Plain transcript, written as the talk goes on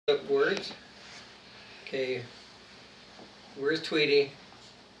Words. Okay. Where's Tweety?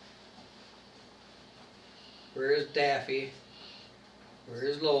 Where's Daffy?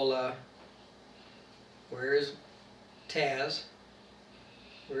 Where's Lola? Where's Taz?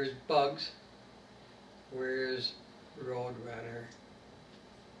 Where's Bugs? Where's Roadrunner?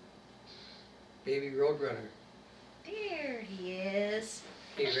 Baby Roadrunner. There he is.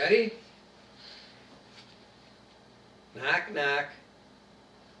 You ready? Knock, knock.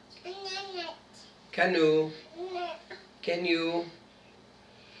 Canoe. Can you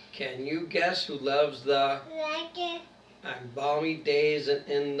guess who loves the on balmy days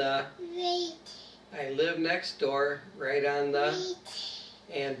in the I live next door right on the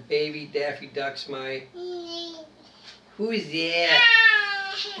and baby Daffy Duck's my who is that?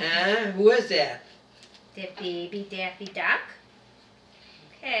 Huh? Who is that? The baby Daffy Duck?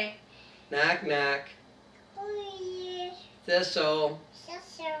 Okay. Knock knock. This'll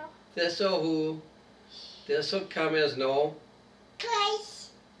who? This'll come as no.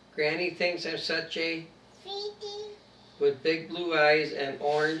 Granny thinks I'm such a with big blue eyes and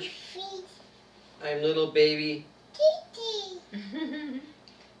orange. I'm little baby.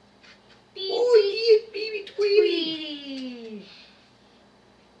 Oh, baby Tweety.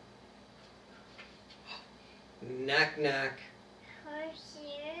 Knock knock.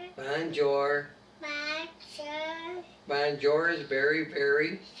 Bonjour. Bonjour is very,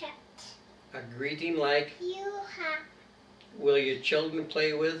 very a greeting like. Will your children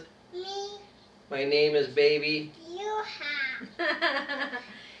play with? My name is Baby.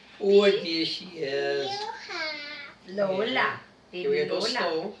 Oh, there she is. Lola. Here we Baby go Lola.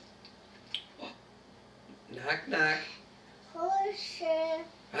 slow. Knock, knock.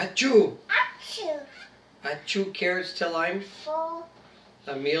 Achoo! Achoo carrots till I'm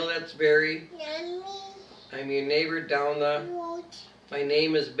a meal that's very. I'm your neighbor down the. My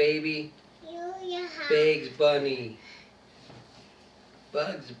name is Baby. Bugs Bunny.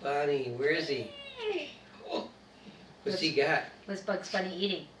 Bugs Bunny. Where is he? Oh, what's he got? What's Bugs Bunny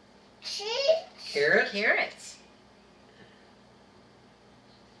eating? Carrots? Carrots.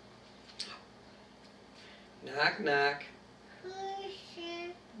 Knock, knock.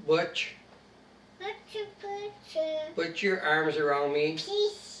 Butch. Put your arms around me.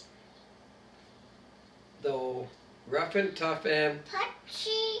 Though rough and tough and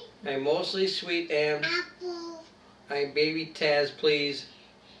I'm mostly sweet and I'm baby Taz, please.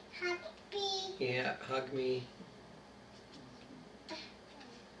 Yeah, hug me.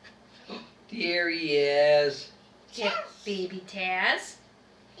 There he is. Yeah, baby Taz.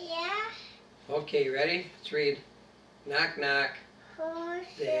 Okay, ready? Let's read. Knock, knock.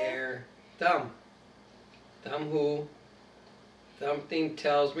 There. Thumb. Thumb who? Something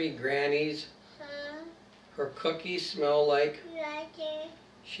tells me Granny's. Her cookies smell like.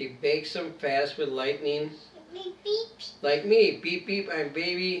 She bakes them fast with lightning. Like me. Beep, beep. I'm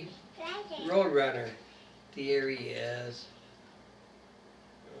baby Roadrunner. There he is.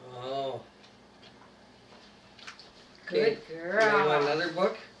 Oh. Good Okay. girl. You want another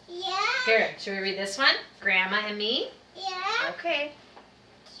book? Here, should we read this one? Grandma and me? Okay.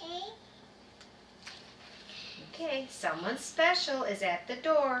 Okay, someone special is at the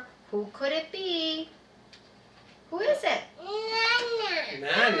door. Who could it be? Who is it?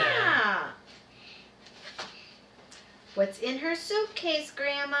 Nana. Ah. What's in her suitcase,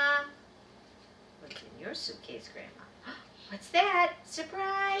 Grandma? What's in your suitcase, Grandma? What's that?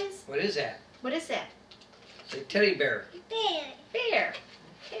 Surprise! What is that? What is that? It's a teddy bear. Bear.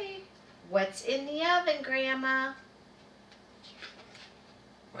 Okay. What's in the oven, Grandma?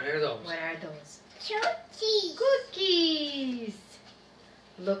 What are those? What are those? Cookies.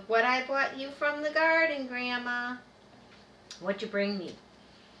 Look what I bought you from the garden, Grandma. What'd you bring me?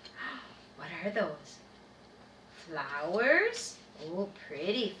 What are those? Flowers? Oh,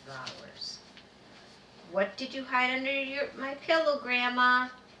 pretty flowers. What did you hide under my pillow, Grandma?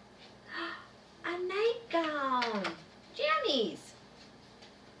 A nightgown. Jammies.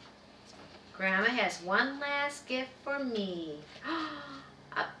 Grandma has one last gift for me.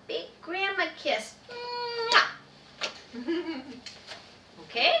 A big grandma kiss.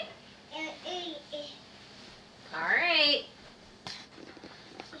 Okay? All right.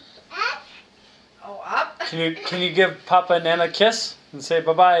 Oh, up. Can you give Papa and Nana a kiss and say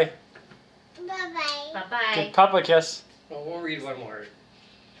bye-bye? Bye-bye. Give Papa a kiss. Well, we'll read one more.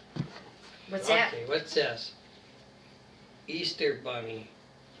 What's that? Okay, what's this? Easter Bunny.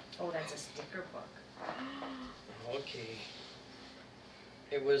 Oh, that's a sticker book. Okay.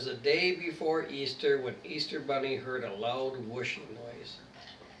 It was the day before Easter when Easter Bunny heard a loud whooshing noise.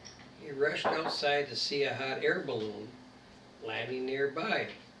 He rushed outside to see a hot air balloon landing nearby.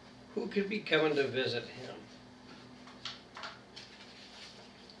 Who could be coming to visit him?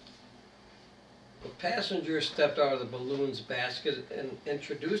 A passenger stepped out of the balloons basket and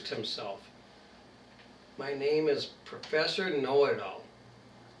introduced himself. My name is Professor Know-It-All.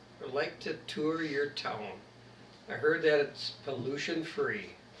 I'd like to tour your town. I heard that it's pollution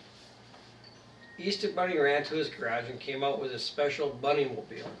free. Easter Bunny ran to his garage and came out with a special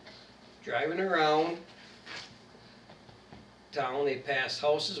bunny-mobile. Driving around town, they passed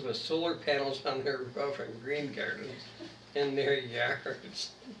houses with solar panels on their roof and green gardens in their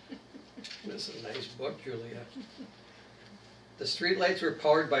yards. This is a nice book, Julia. The streetlights were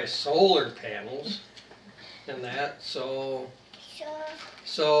powered by solar panels and that, so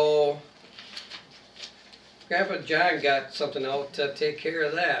Grandpa John got something out to take care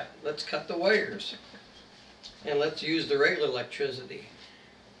of that. Let's cut the wires and let's use the regular electricity.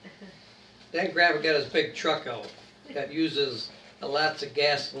 Then Grandpa got his big truck out that uses lots of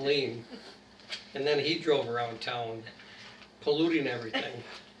gasoline, and then he drove around town polluting everything.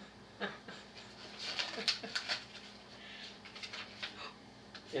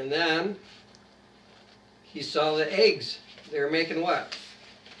 And then he saw the eggs. They were making what?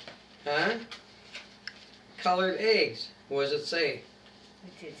 Huh? Colored eggs. What does it say?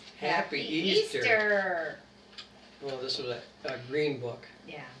 It is Happy Easter. Easter. Well, this was a green book.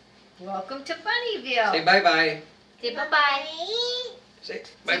 Yeah. Welcome to Bunnyville. Say bye-bye. Say bye-bye. Say Say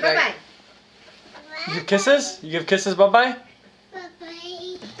bye-bye. bye-bye. You give kisses? You give kisses bye-bye? Bye-bye.